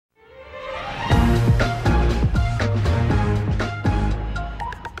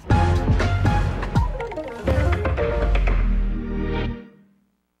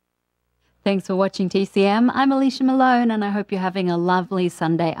Thanks for watching TCM. I'm Alicia Malone and I hope you're having a lovely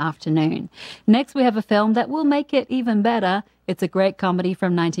Sunday afternoon. Next we have a film that will make it even better. It's a great comedy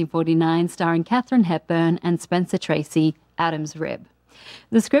from 1949 starring Katharine Hepburn and Spencer Tracy, Adam's Rib.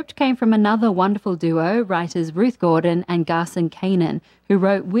 The script came from another wonderful duo, writers Ruth Gordon and Garson Kanin, who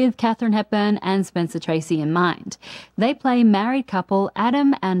wrote with Katharine Hepburn and Spencer Tracy in mind. They play married couple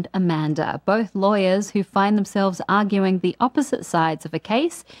Adam and Amanda, both lawyers who find themselves arguing the opposite sides of a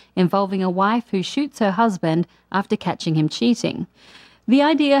case involving a wife who shoots her husband after catching him cheating. The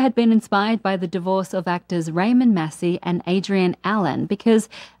idea had been inspired by the divorce of actors Raymond Massey and Adrian Allen because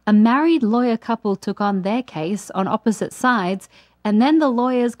a married lawyer couple took on their case on opposite sides, and then the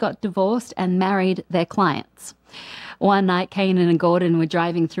lawyers got divorced and married their clients. One night, Kanan and Gordon were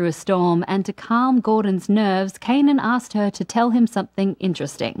driving through a storm, and to calm Gordon's nerves, Kanan asked her to tell him something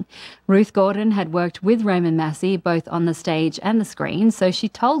interesting. Ruth Gordon had worked with Raymond Massey, both on the stage and the screen, so she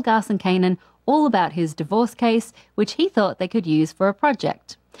told Garson Kanan all about his divorce case, which he thought they could use for a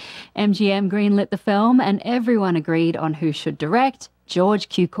project. MGM greenlit the film, and everyone agreed on who should direct: George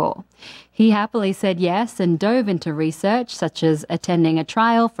Cukor. He happily said yes and dove into research, such as attending a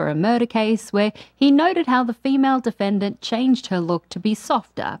trial for a murder case where he noted how the female defendant changed her look to be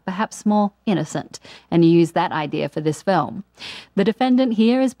softer, perhaps more innocent, and he used that idea for this film. The defendant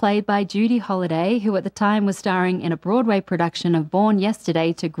here is played by Judy Holliday, who at the time was starring in a Broadway production of Born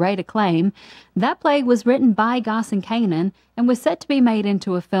Yesterday to great acclaim. That play was written by Garson Kanin and was set to be made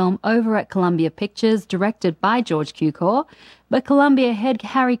into a film over at Columbia Pictures, directed by George Cukor. But Columbia head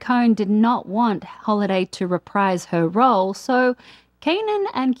Harry Cohn did not want Holliday to reprise her role, so Kanan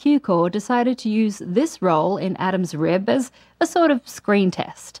and Cukor decided to use this role in Adam's Rib as a sort of screen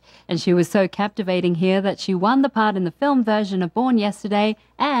test. And she was so captivating here that she won the part in the film version of Born Yesterday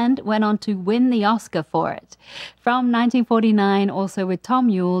and went on to win the Oscar for it. From 1949, also with Tom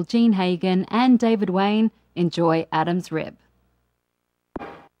Yule, Gene Hagen and David Wayne, enjoy Adam's Rib.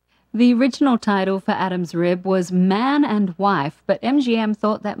 The original title for Adam's Rib was Man and Wife, but MGM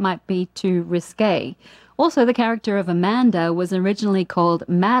thought that might be too risque. Also, the character of Amanda was originally called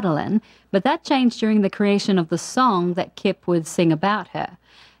Madeline, but that changed during the creation of the song that Kip would sing about her.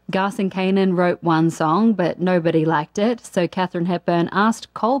 Garson Kanin wrote one song, but nobody liked it, so Katharine Hepburn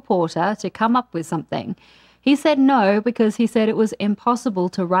asked Cole Porter to come up with something. He said no because he said it was impossible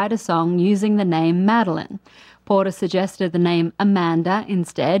to write a song using the name Madeline. Porter suggested the name Amanda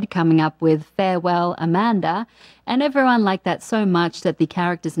instead, coming up with Farewell Amanda, and everyone liked that so much that the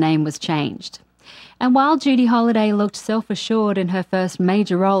character's name was changed. And while Judy Holliday looked self-assured in her first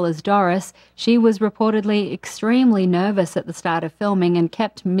major role as Doris, she was reportedly extremely nervous at the start of filming and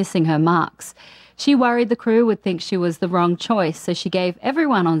kept missing her marks. She worried the crew would think she was the wrong choice, so she gave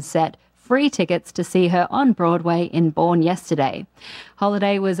everyone on set free tickets to see her on Broadway in Born Yesterday.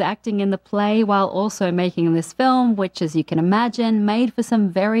 Holliday was acting in the play while also making this film, which, as you can imagine, made for some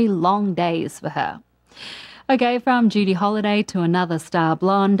very long days for her. Okay, from Judy Holliday to another star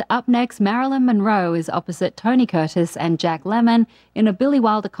blonde, up next, Marilyn Monroe is opposite Tony Curtis and Jack Lemmon in a Billy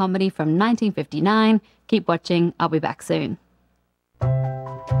Wilder comedy from 1959. Keep watching. I'll be back soon.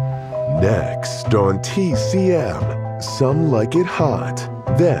 Next on TCM, Some Like It Hot.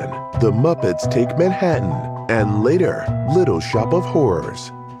 Then, The Muppets Take Manhattan. And later, Little Shop of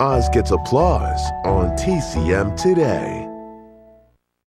Horrors. Oz gets applause on TCM Today.